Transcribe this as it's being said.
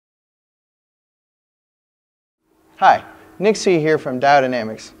Hi, Nick C. here from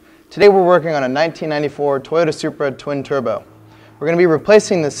Diode. Today we're working on a 1994 Toyota Supra twin turbo. We're going to be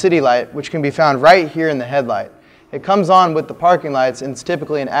replacing the city light, which can be found right here in the headlight. It comes on with the parking lights and it's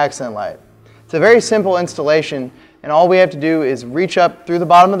typically an accent light. It's a very simple installation, and all we have to do is reach up through the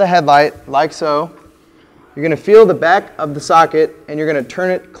bottom of the headlight like so. You're going to feel the back of the socket and you're going to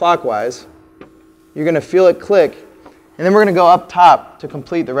turn it clockwise. You're going to feel it click, and then we're going to go up top to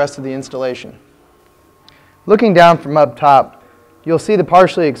complete the rest of the installation. Looking down from up top, you'll see the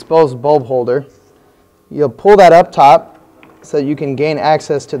partially exposed bulb holder. You'll pull that up top so that you can gain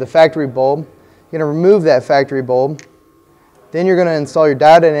access to the factory bulb. You're going to remove that factory bulb. Then you're going to install your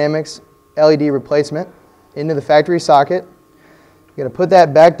Diode LED replacement into the factory socket. You're going to put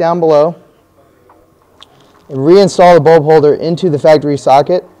that back down below and reinstall the bulb holder into the factory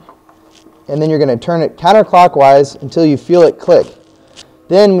socket. And then you're going to turn it counterclockwise until you feel it click.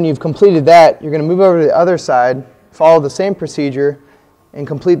 Then when you've completed that, you're going to move over to the other side, follow the same procedure, and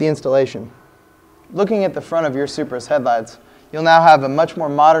complete the installation. Looking at the front of your Supra's headlights, you'll now have a much more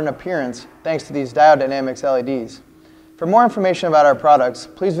modern appearance thanks to these Diode LEDs. For more information about our products,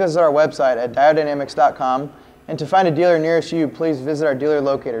 please visit our website at diodedynamics.com, and to find a dealer nearest you, please visit our dealer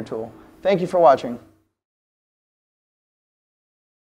locator tool. Thank you for watching.